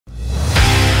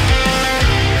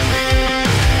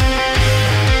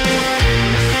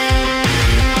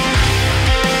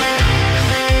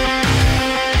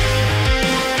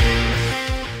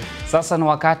Sasa ni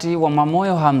wakati wa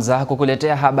Mamoyo Hamza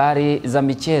kukuletea habari za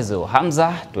michezo.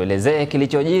 Hamza, tuelezee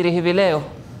kilichojiri hivi leo.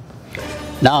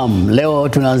 Naam, leo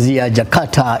tunaanzia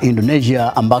Jakarta,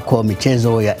 Indonesia, ambako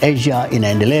michezo ya Asia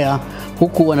inaendelea,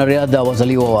 huku wanariadha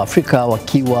wazaliwa wa Afrika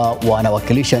wakiwa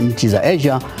wanawakilisha nchi za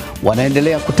Asia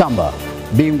wanaendelea kutamba.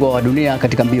 Bingwa wa dunia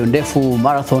katika mbio ndefu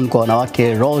marathon kwa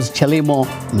wanawake Rose Chelimo,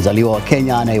 mzaliwa wa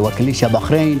Kenya anayewakilisha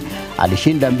Bahrain,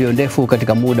 alishinda mbio ndefu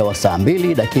katika muda wa saa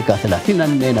 2 dakika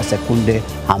 34 na sekunde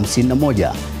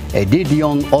 51.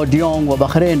 Edidiong Odiong wa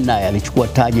Bahrain naye alichukua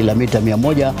taji la mita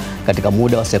 100 katika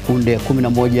muda wa sekunde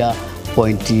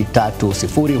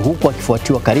 11.30 huku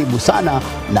akifuatiwa karibu sana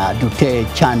na Dute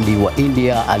Chandi wa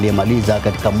India aliyemaliza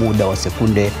katika muda wa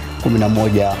sekunde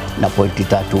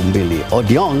 11.32.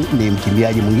 Odiong ni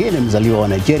mkimbiaji mwingine mzaliwa wa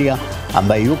Nigeria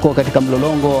ambaye yuko katika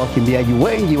mlolongo wa wakimbiaji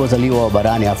wengi wazaliwa wa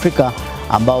barani Afrika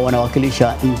ambao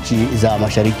wanawakilisha nchi za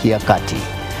Mashariki ya Kati.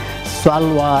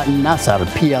 Salwa Nasar,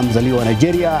 pia mzaliwa wa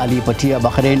Nigeria, aliipatia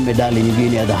Bahrain medali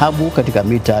nyingine ya dhahabu katika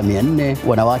mita 400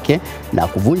 wanawake na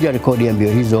kuvunja rekodi ya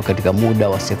mbio hizo katika muda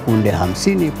wa sekunde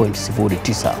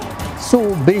 50.09. Su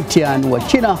Bingtian wa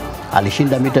China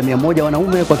alishinda mita 100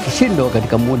 wanaume kwa kishindo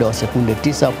katika muda wa sekunde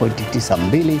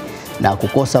 9.92 na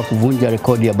kukosa kuvunja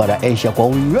rekodi ya bara Asia kwa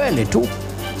unywele tu.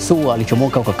 Su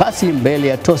alichomoka kwa kasi mbele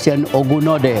ya Tosian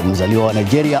Ogunode, mzaliwa wa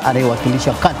Nigeria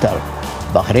anayewakilisha Qatar.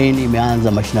 Bahrain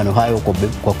imeanza mashindano hayo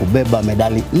kwa kubeba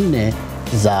medali 4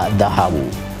 za dhahabu.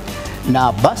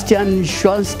 Na Bastian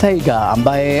Schweinsteiger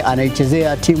ambaye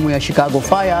anaichezea timu ya Chicago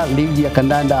Fire, ligi ya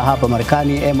kandanda hapa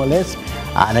Marekani MLS,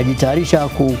 anajitayarisha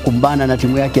kukumbana na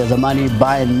timu yake ya zamani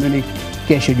Bayern Munich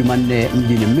kesho Jumanne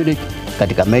mjini Munich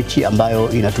katika mechi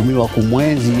ambayo inatumiwa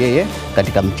kumwenzi yeye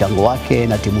katika mchango wake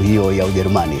na timu hiyo ya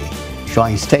Ujerumani.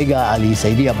 Schweinsteiger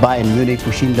aliisaidia Bayern Munich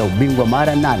kushinda ubingwa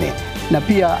mara 8 na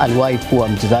pia aliwahi kuwa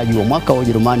mchezaji wa mwaka wa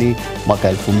Ujerumani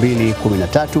mwaka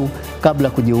 2013 kabla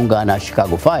kujiunga na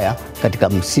Chicago Fire katika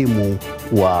msimu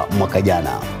wa mwaka jana.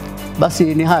 Basi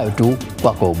ni hayo tu,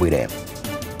 kwako Bwire.